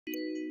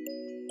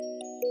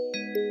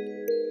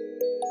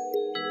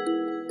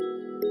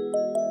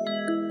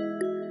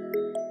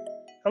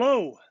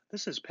Hello,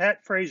 this is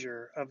Pat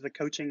Frazier of the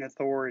Coaching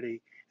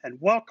Authority,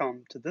 and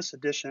welcome to this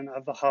edition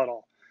of the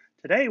Huddle.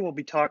 Today we'll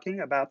be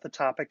talking about the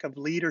topic of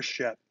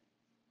leadership.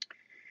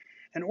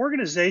 An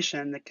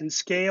organization that can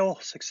scale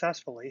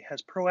successfully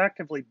has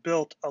proactively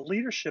built a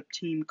leadership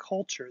team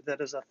culture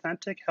that is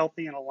authentic,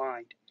 healthy, and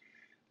aligned.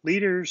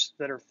 Leaders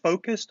that are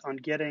focused on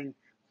getting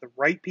the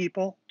right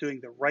people, doing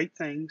the right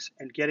things,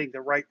 and getting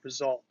the right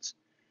results.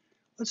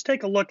 Let's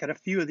take a look at a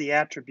few of the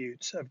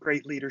attributes of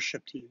great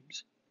leadership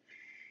teams.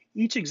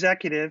 Each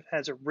executive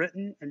has a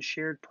written and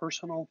shared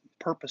personal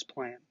purpose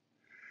plan.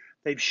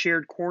 They've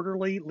shared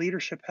quarterly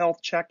leadership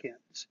health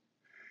check-ins.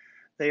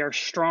 They are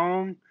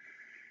strong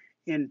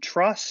in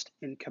trust,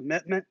 in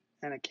commitment,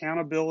 and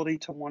accountability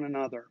to one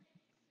another.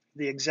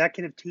 The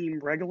executive team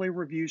regularly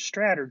reviews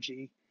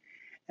strategy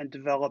and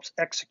develops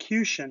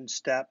execution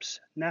steps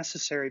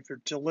necessary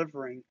for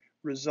delivering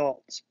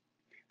results.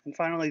 And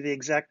finally, the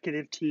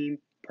executive team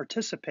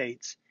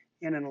participates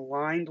in an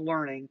aligned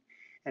learning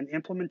and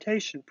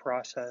implementation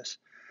process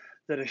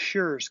that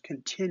assures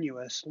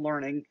continuous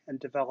learning and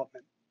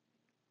development.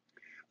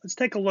 Let's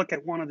take a look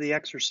at one of the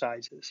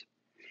exercises.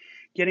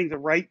 Getting the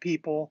right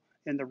people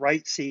in the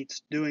right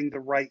seats, doing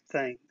the right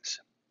things.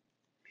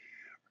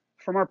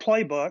 From our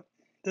playbook,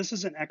 this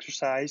is an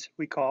exercise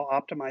we call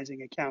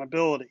optimizing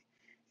accountability.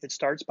 It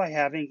starts by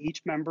having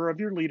each member of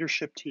your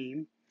leadership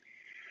team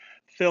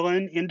fill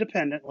in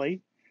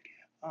independently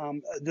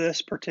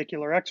this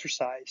particular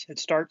exercise. It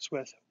starts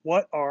with,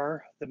 what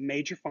are the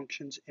major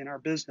functions in our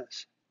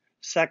business?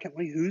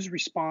 Secondly, who's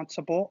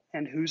responsible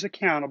and who's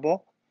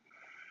accountable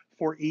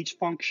for each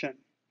function?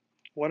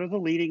 What are the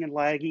leading and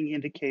lagging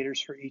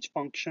indicators for each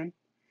function?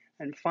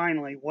 And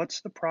finally,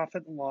 what's the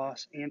profit and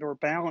loss and or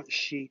balance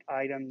sheet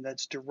item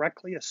that's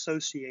directly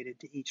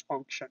associated to each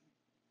function?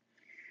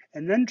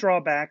 And then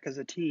draw back as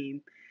a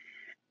team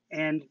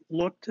and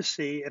look to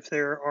see if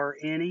there are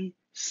any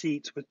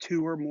seats with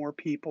two or more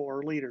people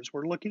or leaders.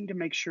 We're looking to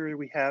make sure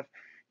we have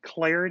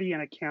clarity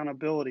and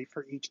accountability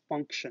for each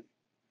function.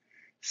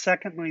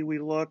 Secondly, we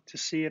look to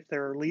see if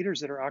there are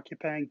leaders that are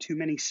occupying too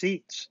many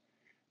seats.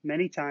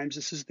 Many times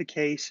this is the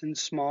case in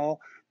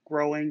small,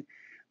 growing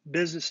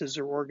businesses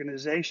or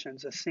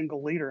organizations. A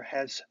single leader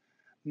has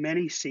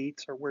many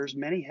seats or wears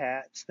many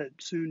hats that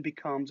soon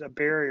becomes a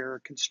barrier or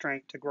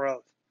constraint to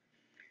growth.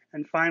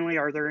 And finally,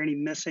 are there any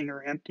missing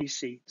or empty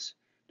seats?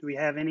 Do we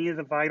have any of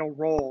the vital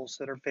roles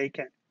that are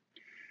vacant?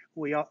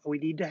 We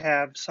need to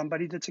have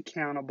somebody that's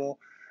accountable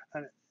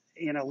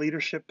in a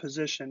leadership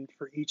position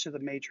for each of the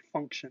major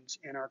functions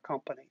in our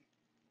company.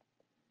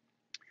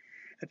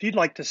 If you'd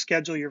like to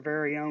schedule your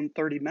very own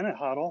 30-minute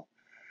huddle,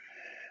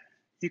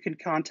 you can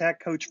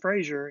contact Coach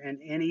Frazier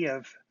in any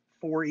of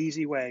 4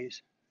 easy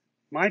ways.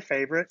 My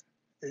favorite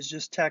is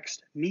just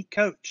text Meet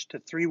Coach to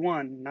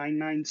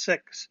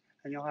 31996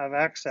 and you'll have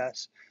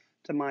access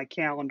to my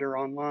calendar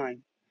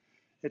online.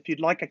 If you'd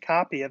like a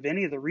copy of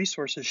any of the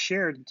resources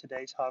shared in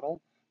today's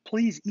huddle,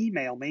 please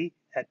email me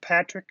at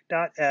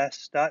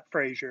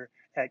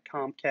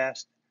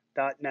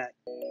patrick.s.frazier@comcast.net.